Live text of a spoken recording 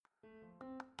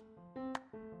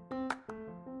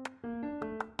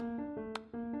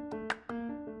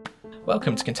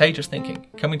Welcome to Contagious Thinking,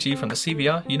 coming to you from the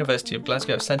CVR, University of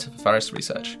Glasgow Centre for Virus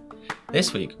Research.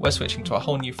 This week, we're switching to a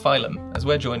whole new phylum, as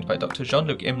we're joined by Dr.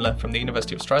 Jean-Luc Imler from the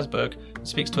University of Strasbourg, who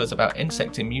speaks to us about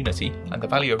insect immunity and the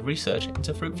value of research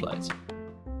into fruit flies.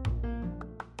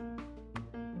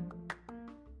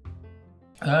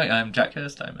 Hi, I'm Jack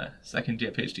Hurst. I'm a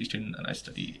second-year PhD student and I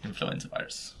study influenza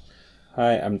virus.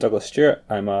 Hi, I'm Douglas Stewart.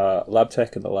 I'm a lab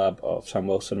tech in the lab of Sam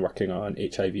Wilson working on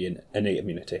HIV and innate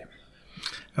immunity.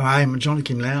 Hi, I'm Jean-Luc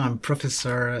Imler. I'm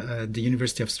professor at the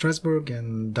University of Strasbourg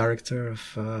and director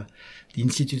of the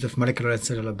Institute of Molecular and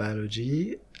Cellular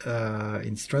Biology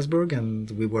in Strasbourg, and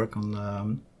we work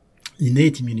on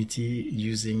innate immunity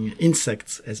using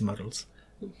insects as models.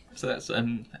 So that's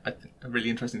a really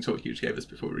interesting talk you gave us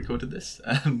before we recorded this.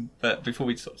 But before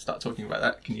we start talking about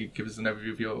that, can you give us an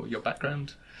overview of your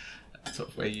background, sort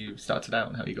of where you started out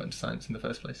and how you got into science in the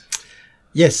first place?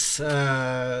 Yes,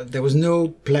 there was no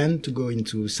plan to go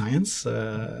into science.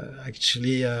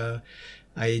 Actually, I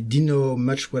didn't know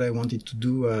much what I wanted to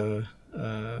do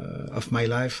of my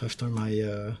life after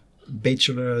my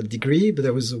bachelor degree, but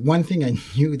there was one thing I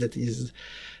knew that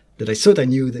I thought I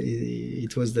knew, that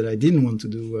it was that I didn't want to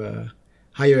do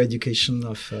higher education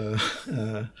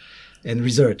and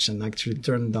research, and actually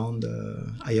turned down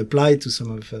I applied to some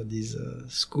of these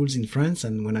schools in France,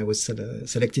 and when I was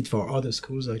selected for other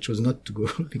schools, I chose not to go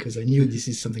because I knew this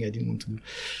is something I didn't want to do.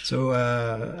 So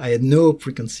I had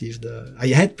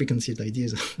preconceived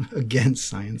ideas against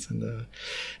science,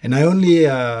 and I only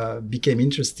became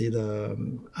interested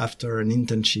after an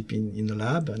internship in the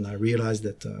lab, and I realized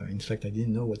that in fact I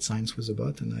didn't know what science was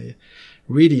about, and I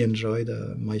really enjoyed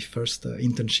my first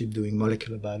internship doing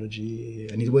molecular biology,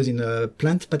 and it was in a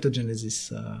plant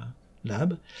pathogenesis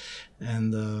lab.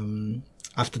 And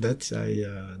after that, I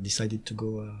decided to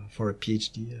go for a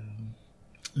PhD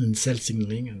in cell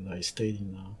signaling, and I stayed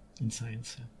in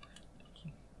science.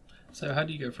 So how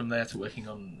do you go from there to working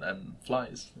on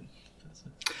flies?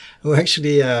 Oh,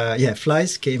 actually,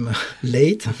 flies came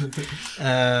late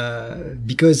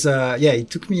because it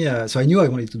took me. So I knew I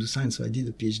wanted to do science, so I did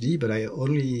a PhD. But I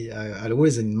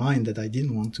always in mind that I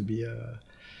didn't want to be a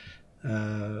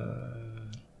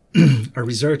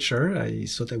researcher. I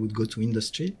thought I would go to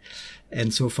industry,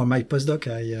 and so for my postdoc,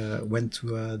 I went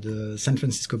to the San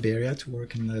Francisco Bay Area to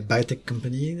work in a biotech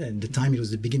company. At the time, it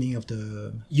was the beginning of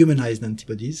the humanized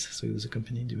antibodies, so it was a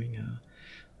company doing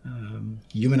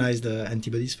humanized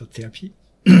antibodies for therapy.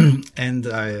 And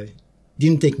it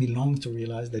didn't take me long to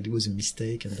realize that it was a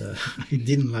mistake, and I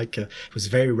didn't like it was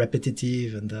very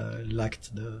repetitive, and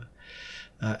lacked the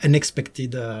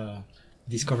unexpected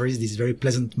discoveries, these very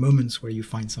pleasant moments where you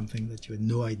find something that you had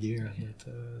no idea that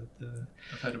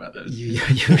I've heard about those. You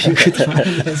could find.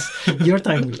 Yes, your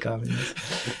time will come.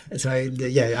 Yes. So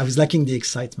I was lacking the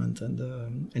excitement,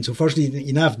 and so fortunately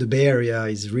enough, the Bay Area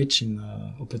is rich in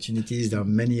opportunities. There are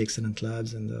many excellent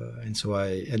labs, and so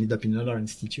I ended up in another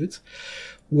institute,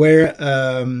 where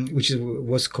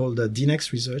was called the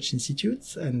DNEX Research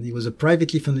Institute, and it was a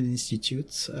privately funded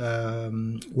institute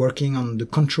working on the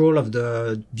control of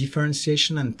the differentiation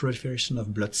and proliferation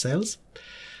of blood cells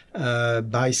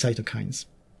by cytokines.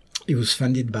 It was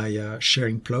funded by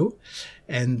Schering-Plough,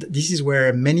 and this is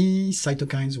where many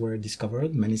cytokines were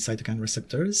discovered, many cytokine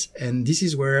receptors, and this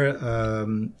is where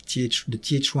the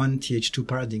Th1, Th2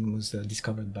 paradigm was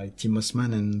discovered by Tim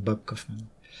Mossman and Bob Kaufman.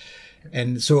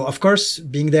 And so, of course,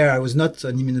 being there, I was not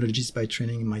an immunologist by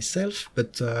training myself,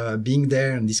 but being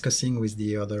there and discussing with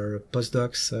the other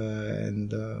postdocs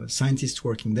and scientists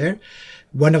working there,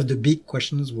 one of the big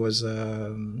questions was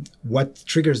what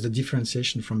triggers the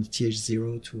differentiation from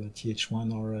Th0 to a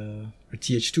Th1 or a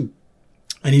Th2.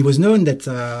 And it was known that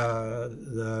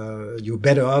you're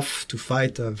better off to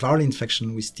fight a viral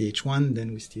infection with Th1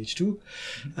 than with Th2,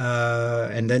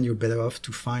 and then you're better off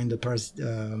to find a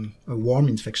worm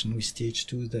infection with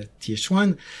Th2 than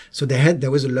Th1. So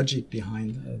there was a logic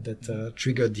behind that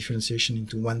triggered differentiation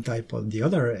into one type or the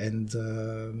other, and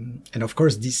of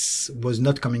course this was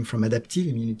not coming from adaptive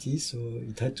immunity, so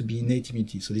it had to be innate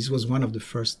immunity. So this was one of the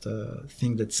first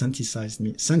things that sensitized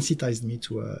me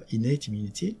to innate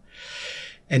immunity.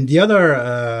 And the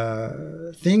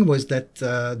other thing was that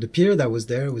the period I was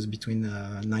there was between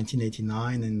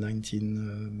 1989 and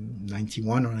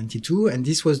 1991 or 92, and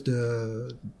this was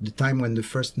the time when the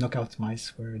first knockout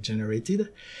mice were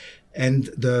generated. And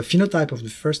the phenotype of the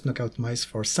first knockout mice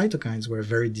for cytokines were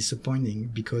very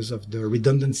disappointing because of the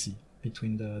redundancy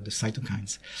between the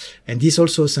cytokines. And this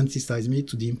also sensitized me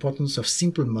to the importance of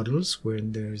simple models where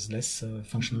there is less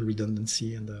functional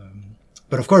redundancy.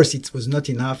 But of course, it was not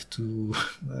enough to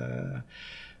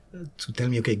to tell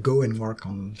me, okay, go and work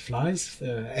on flies.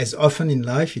 As often in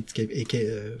life, it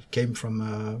came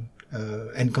from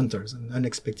encounters and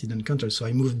unexpected encounters. So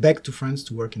I moved back to France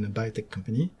to work in a biotech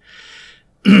company.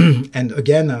 And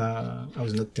again, I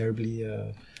was not terribly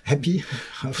happy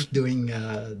of doing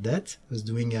that. I was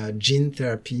doing gene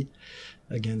therapy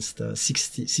against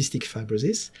cystic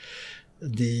fibrosis.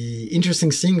 The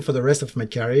interesting thing for the rest of my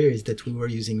career is that we were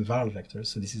using viral vectors.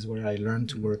 So this is where I learned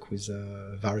to work with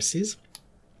viruses,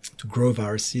 to grow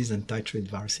viruses and titrate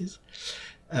viruses.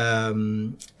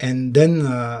 And then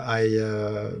I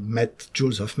met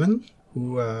Jules Hoffman,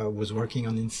 who was working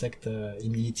on insect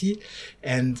immunity.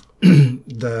 And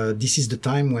this is the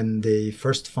time when they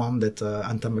first found that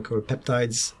antimicrobial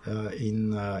peptides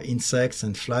in insects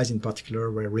and flies in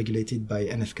particular were regulated by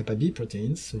NF-kappa B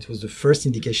proteins. So it was the first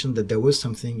indication that there was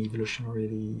something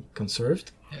evolutionarily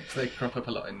conserved. Yeah, because they crop up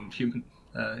a lot in human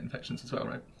infections as well,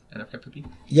 right? NF-kappa B?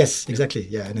 Yes, exactly.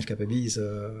 Yeah, NF-kappa B is...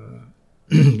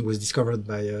 was discovered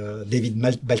by David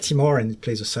Baltimore, and it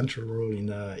plays a central role in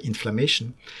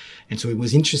inflammation. And so it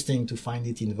was interesting to find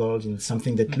it involved in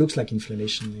something that looks like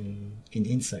inflammation in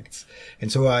insects. And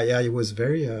so I was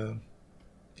very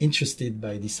interested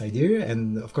by this idea.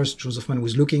 And of course, Joseph Mann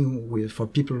was looking for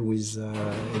people with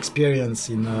experience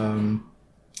in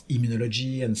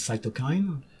immunology and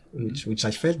cytokine, which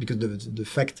I felt, because the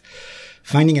fact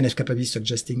finding NF-kappa B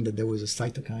suggesting that there was a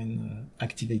cytokine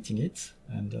activating it,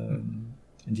 and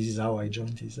this is how I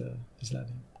joined his lab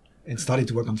and started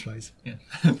to work on flies. Yeah.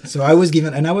 So I was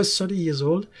given, and I was 30 years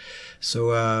old,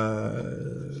 so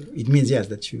it means, yes,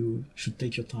 that you should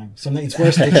take your time. Sometimes it's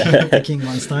worth taking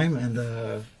one's time, and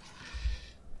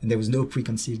there was no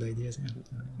preconceived ideas.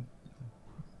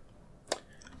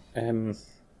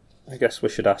 I guess we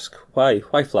should ask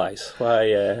why flies?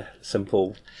 Why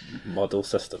simple model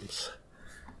systems?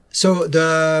 So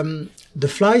the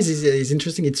flies is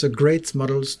interesting. It's a great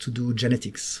models to do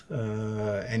genetics,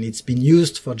 and it's been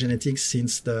used for genetics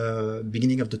since the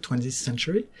beginning of the 20th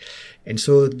century. And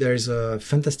so there's a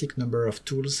fantastic number of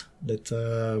tools that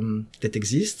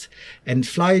exist. And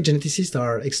fly geneticists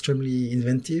are extremely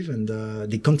inventive, and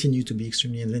they continue to be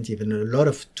extremely inventive. And a lot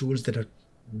of tools that are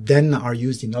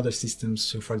used in other systems.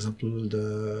 So, for example,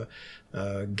 the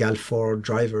GAL4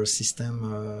 driver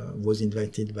system was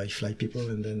invented by fly people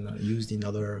and then used in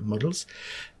other models.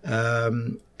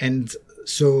 And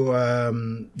so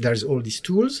there's all these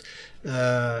tools.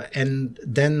 And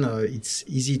then it's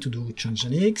easy to do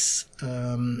transgenics,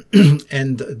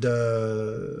 and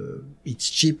it's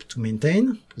cheap to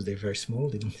maintain because they're very small,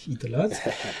 they don't eat a lot,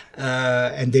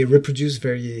 and they reproduce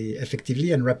very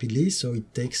effectively and rapidly. So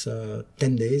it takes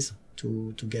 10 days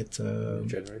to get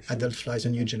adult flies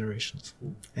and new generations.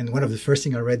 And one of the first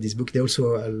things I read this book, they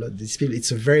also these people.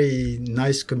 It's a very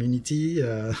nice community.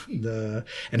 And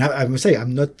I must say,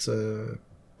 I'm not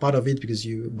part of it because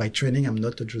by training I'm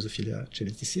not a Drosophila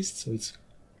geneticist, so it's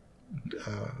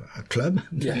a club.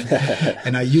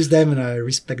 And I use them and I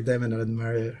respect them and I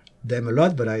admire them a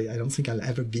lot, but I don't think I'll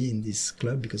ever be in this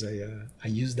club because I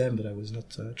use them, but I was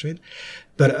not trained.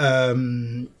 But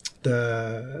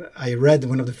I read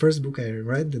one of the first book I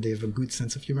read, they have a good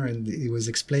sense of humor, and it was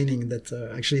explaining that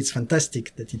actually it's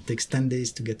fantastic that it takes 10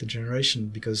 days to get a generation,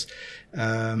 because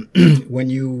when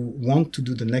you want to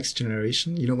do the next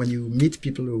generation, when you meet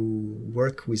people who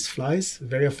work with flies,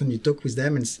 very often you talk with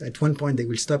them and at one point they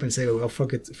will stop and say, oh,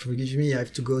 forgive me, I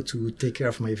have to go to take care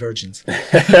of my virgins.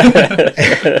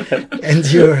 And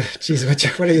geez,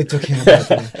 what are you talking about?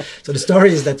 So the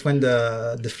story is that when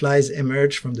the flies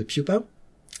emerge from the pupa,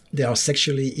 they are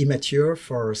sexually immature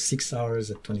for 6 hours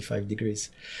at 25 degrees.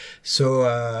 So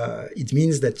it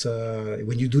means that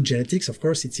when you do genetics, of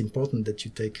course, it's important that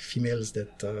you take females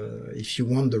that, if you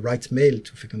want the right male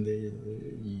to fecundate,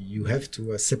 you have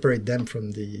to separate them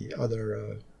from the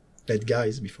other dead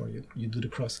guys before you do the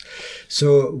cross.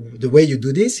 So the way you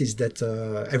do this is that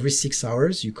every 6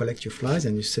 hours you collect your flies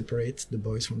and you separate the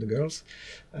boys from the girls,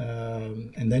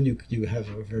 and then you have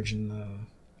a virgin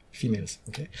females.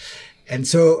 Okay. And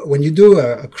so when you do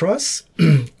a cross,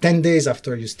 10 days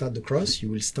after you start the cross, you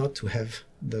will start to have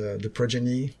the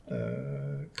progeny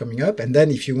coming up. And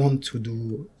then if you want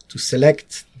to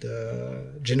select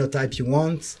the genotype you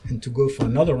want and to go for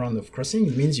another round of crossing,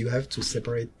 it means you have to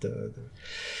separate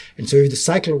and so if the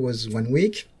cycle was 1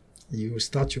 week, you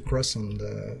start your cross on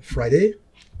the Friday,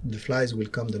 the flies will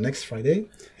come the next Friday.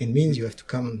 It means you have to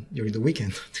come during the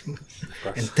weekend.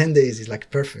 And 10 days is like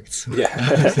perfect. So,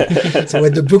 so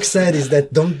what the book said is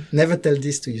that never tell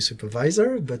this to your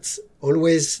supervisor, but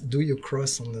always do your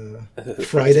cross on the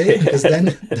Friday, because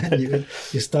then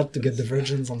you start to get the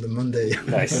virgins on the Monday.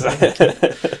 Nice.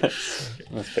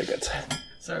 That's pretty good.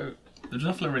 So the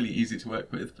Drosophila are really easy to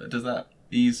work with, but does that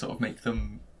ease sort of make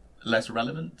them less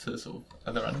relevant to sort of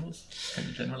other animals? Can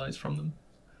you generalize from them?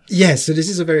 Yes, so this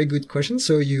is a very good question.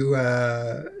 So you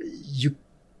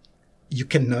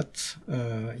cannot,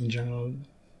 in general,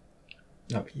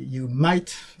 no, you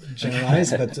might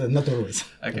generalize, but not always.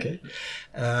 Okay.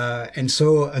 And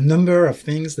so a number of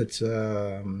things that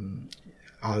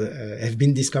have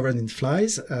been discovered in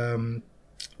flies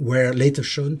were later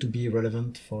shown to be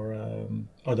relevant for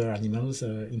other animals,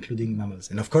 including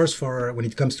mammals. And of course, when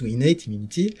it comes to innate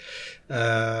immunity,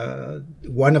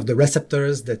 one of the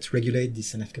receptors that regulate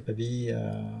this NF-κB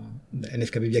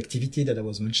activity that I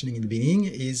was mentioning in the beginning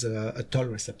is a toll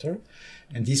receptor.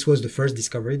 And this was the first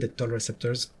discovery that toll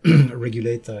receptors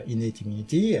regulate innate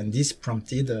immunity. And this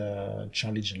prompted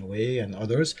Charlie Genoway and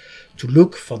others to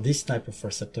look for this type of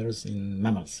receptors in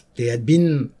mammals. They had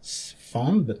been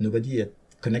found, but nobody had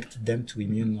connected them to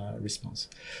immune response.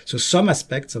 So some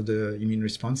aspects of the immune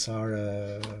response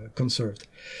are conserved.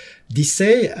 They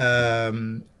say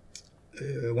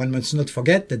one must not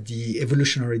forget that the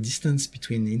evolutionary distance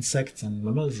between insects and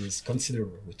mammals is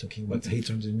considerable. We're talking about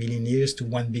 800 million years to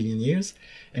 1 billion years.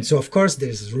 And so, of course,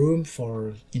 there's room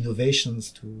for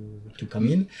innovations to come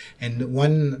in. And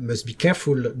one must be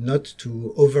careful not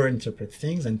to overinterpret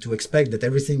things and to expect that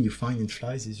everything you find in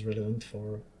flies is relevant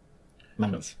for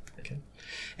mammals. Okay.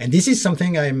 And this is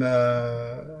something I'm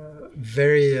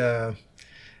very, I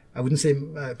wouldn't say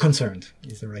concerned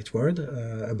is the right word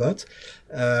about,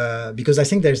 because I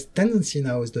think there's tendency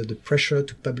now is the pressure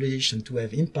to publish and to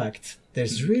have impact.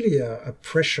 There's really a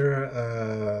pressure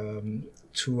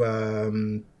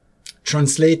to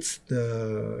translate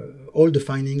all the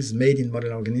findings made in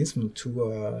model organism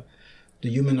to the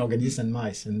human organism and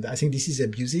mice. And I think this is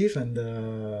abusive, and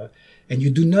you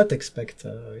do not expect,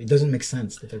 it doesn't make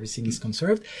sense that everything is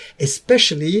conserved,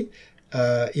 especially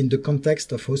in the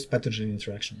context of host-pathogen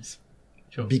interactions.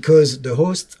 Sure. Because the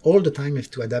host all the time have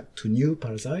to adapt to new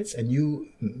parasites, and you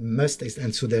must,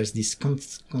 and so there's this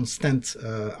constant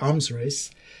arms race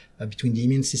between the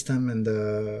immune system and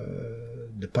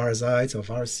the parasites or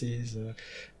viruses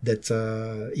that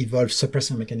evolve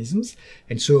suppressor mechanisms.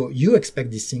 And so you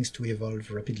expect these things to evolve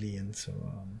rapidly. And so,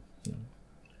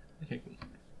 Okay, cool.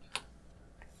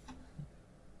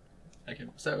 Okay,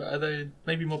 so are there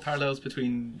maybe more parallels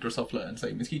between Drosophila and,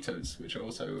 say, mosquitoes, which are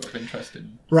also of interest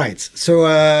in? Right. So,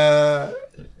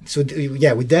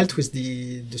 we dealt with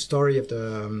the story of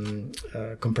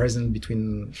the comparison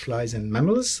between flies and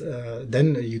mammals.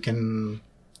 Then you can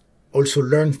also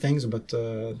learn things about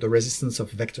the resistance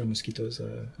of vector mosquitoes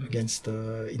against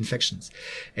infections.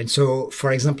 And so,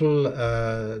 for example,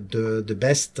 the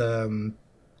best,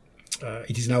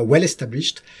 it is now well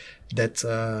established that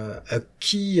a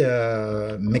key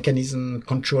mechanism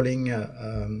controlling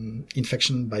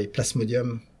infection by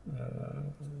Plasmodium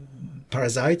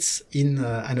parasites in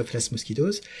Anopheles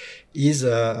mosquitoes is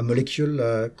a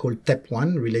molecule called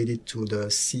TEP1 related to the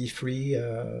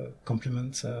C3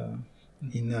 complement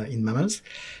in mammals.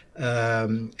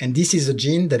 And this is a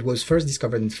gene that was first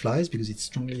discovered in flies because it's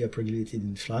strongly upregulated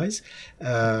in flies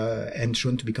and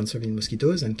shown to be conserved in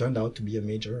mosquitoes and turned out to be a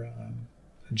major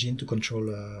gene to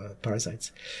control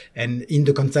parasites. And in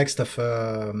the context of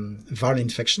viral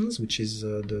infections, which is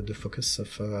the focus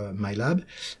of my lab,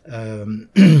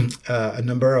 a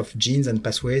number of genes and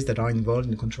pathways that are involved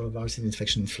in the control of viral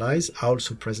infection in flies are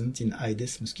also present in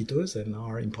Aedes mosquitoes and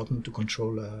are important to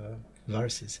control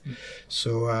viruses.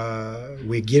 So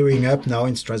we're gearing up now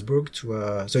in Strasbourg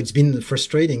to so it's been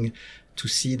frustrating to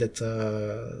see that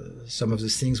some of the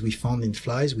things we found in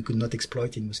flies we could not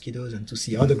exploit in mosquitoes, and to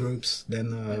see other groups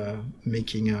then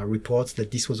making reports that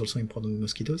this was also important in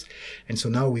mosquitoes. And so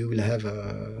now we will have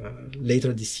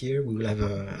later this year we will have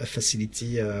a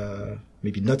facility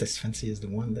maybe not as fancy as the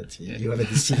one that you have at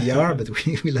the CVR, but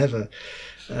we will have a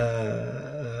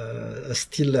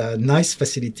still nice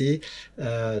facility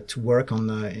to work on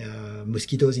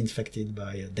mosquitoes infected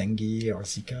by dengue or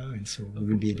Zika, and so we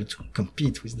will be able to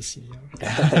compete with the CVR.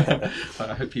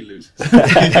 I hope he loses.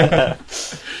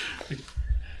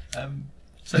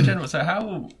 So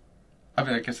how? I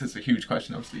mean, I guess it's a huge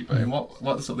question, obviously, but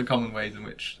what are sort of the common ways in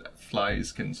which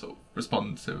flies can sort of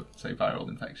respond to, say, viral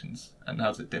infections, and how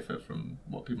does it differ from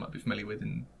what people might be familiar with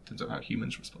in terms of how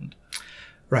humans respond?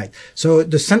 Right. So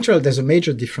there's a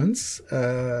major difference,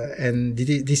 and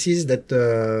this is that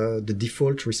the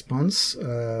default response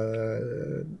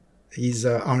is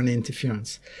RNA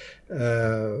interference.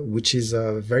 which is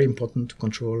very important to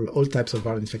control all types of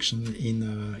viral infection in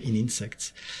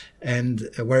insects. And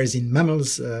whereas in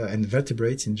mammals and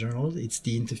vertebrates in general, it's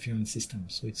the interferon system.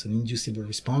 So it's an inducible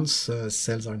response.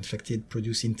 Cells are infected,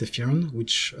 produce interferon,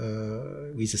 which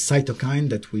is a cytokine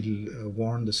that will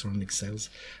warn the surrounding cells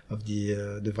of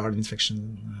the viral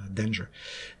infection danger.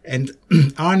 And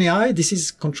RNAi, this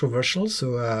is controversial.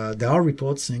 So there are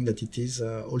reports saying that it is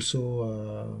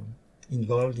also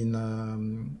involved in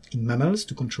mammals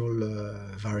to control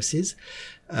viruses.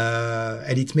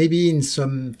 And it may be in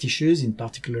some tissues, in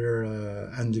particular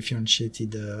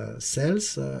undifferentiated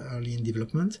cells early in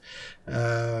development.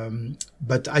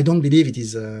 But I don't believe it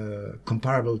is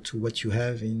comparable to what you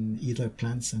have in either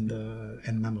plants and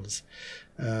mammals.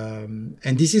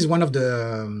 And this is one of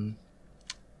the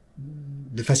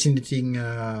fascinating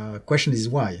question is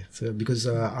why. So because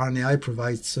RNAi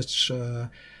provides such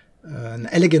an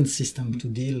elegant system to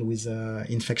deal with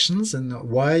infections, and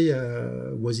why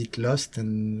was it lost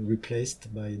and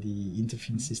replaced by the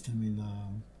interferon system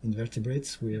in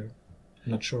vertebrates? We're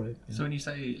not sure. Yeah. So when you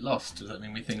say lost, does that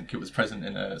mean we think it was present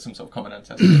in some sort of common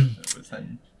ancestor that was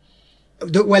then?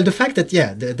 The fact that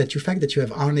that you have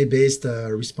RNA-based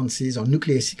responses or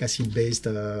nucleic acid-based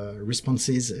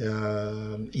responses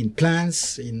in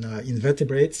plants, in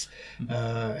vertebrates,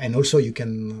 and also you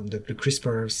can the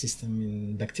CRISPR system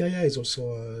in bacteria is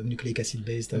also a nucleic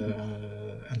acid-based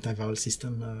antiviral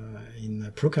system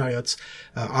in prokaryotes,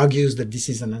 argues that this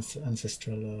is an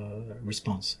ancestral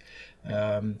response.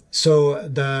 And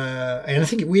I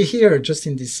think we're here just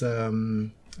in this.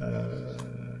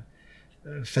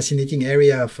 Fascinating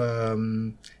area of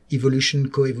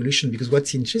evolution, co-evolution, because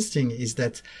what's interesting is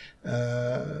that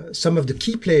some of the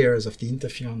key players of the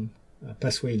interferon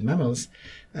pathway in mammals,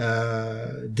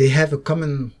 they have a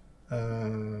common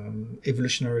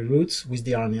evolutionary roots with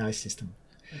the RNAi system.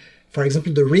 For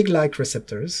example, the Rig-like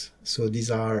receptors, so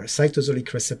these are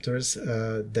cytosolic receptors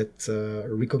that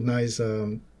recognize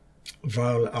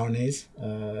viral RNAs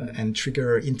and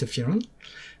trigger interferon.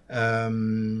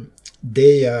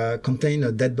 They contain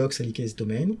a dead box helicase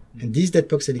domain, and this dead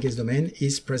box helicase domain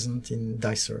is present in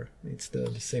dicer. It's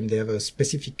the same. They have a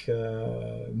specific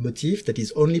motif that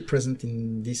is only present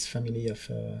in this family of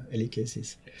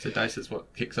helicases. So dicer is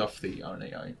what kicks off the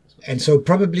RNAi. And so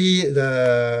probably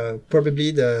this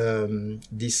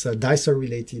dicer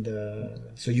related.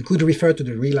 So you could refer to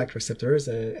the Rig-like receptors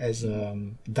as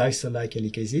dicer-like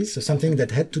helicases. So something that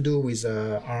had to do with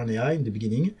RNAi in the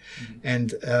beginning,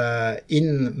 and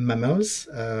in mammals,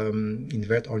 in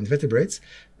vertebrates,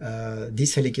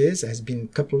 this helicase has been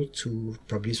coupled to,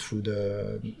 probably through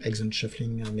the exon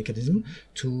shuffling mechanism,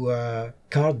 to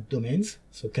CARD domains,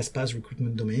 so caspase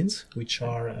recruitment domains, which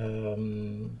are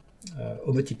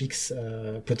homotypics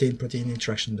protein-protein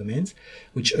interaction domains,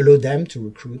 which allow them to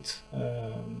recruit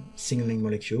signaling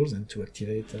molecules and to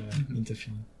activate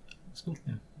interferon. That's cool.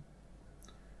 Yeah.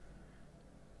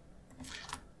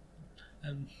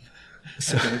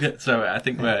 So I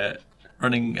think we're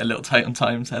running a little tight on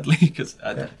time, sadly, because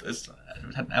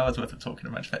we've had an hour's worth of talking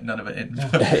and managed to fit none of it in.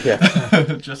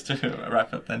 Just to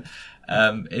wrap up then,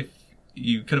 if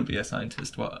you couldn't be a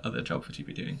scientist, what other job would you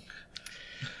be doing?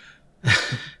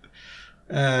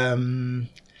 I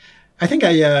think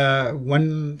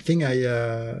one thing I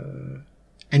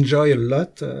enjoy a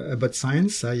lot about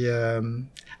science. I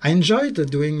enjoyed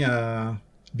doing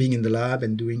being in the lab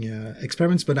and doing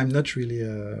experiments, but I'm not really.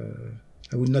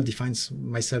 I would not define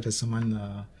myself as someone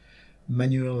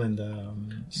manual, and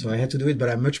so I had to do it. But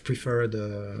I much prefer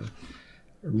the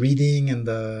reading and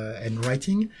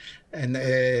writing, and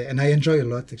I enjoy a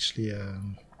lot actually.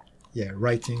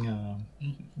 Writing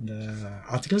the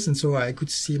articles, and so I could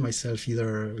see myself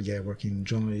either working in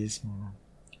journalism or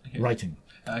writing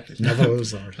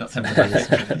novels or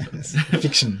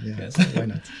fiction. Yes, why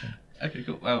not? Yeah. Okay,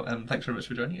 cool. Well, thanks very much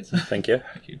for joining us. Thank you.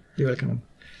 Thank you. You're welcome.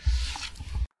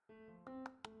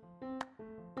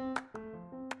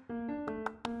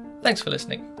 Thanks for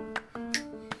listening.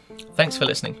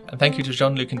 And thank you to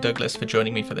Jean-Luc and Douglas for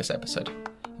joining me for this episode.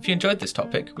 If you enjoyed this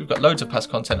topic, we've got loads of past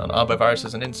content on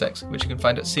arboviruses and insects, which you can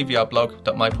find at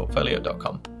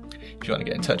cvrblog.myportfolio.com. If you want to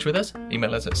get in touch with us,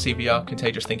 email us at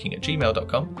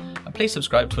cvrcontagiousthinking@gmail.com, and please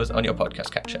subscribe to us on your podcast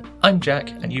catcher. I'm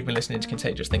Jack, and you've been listening to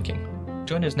Contagious Thinking.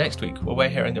 Join us next week, where we're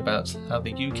hearing about how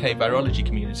the UK virology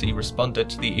community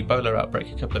responded to the Ebola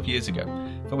outbreak a couple of years ago,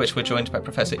 for which we're joined by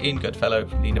Professor Ian Goodfellow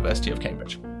from the University of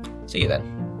Cambridge. See you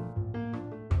then.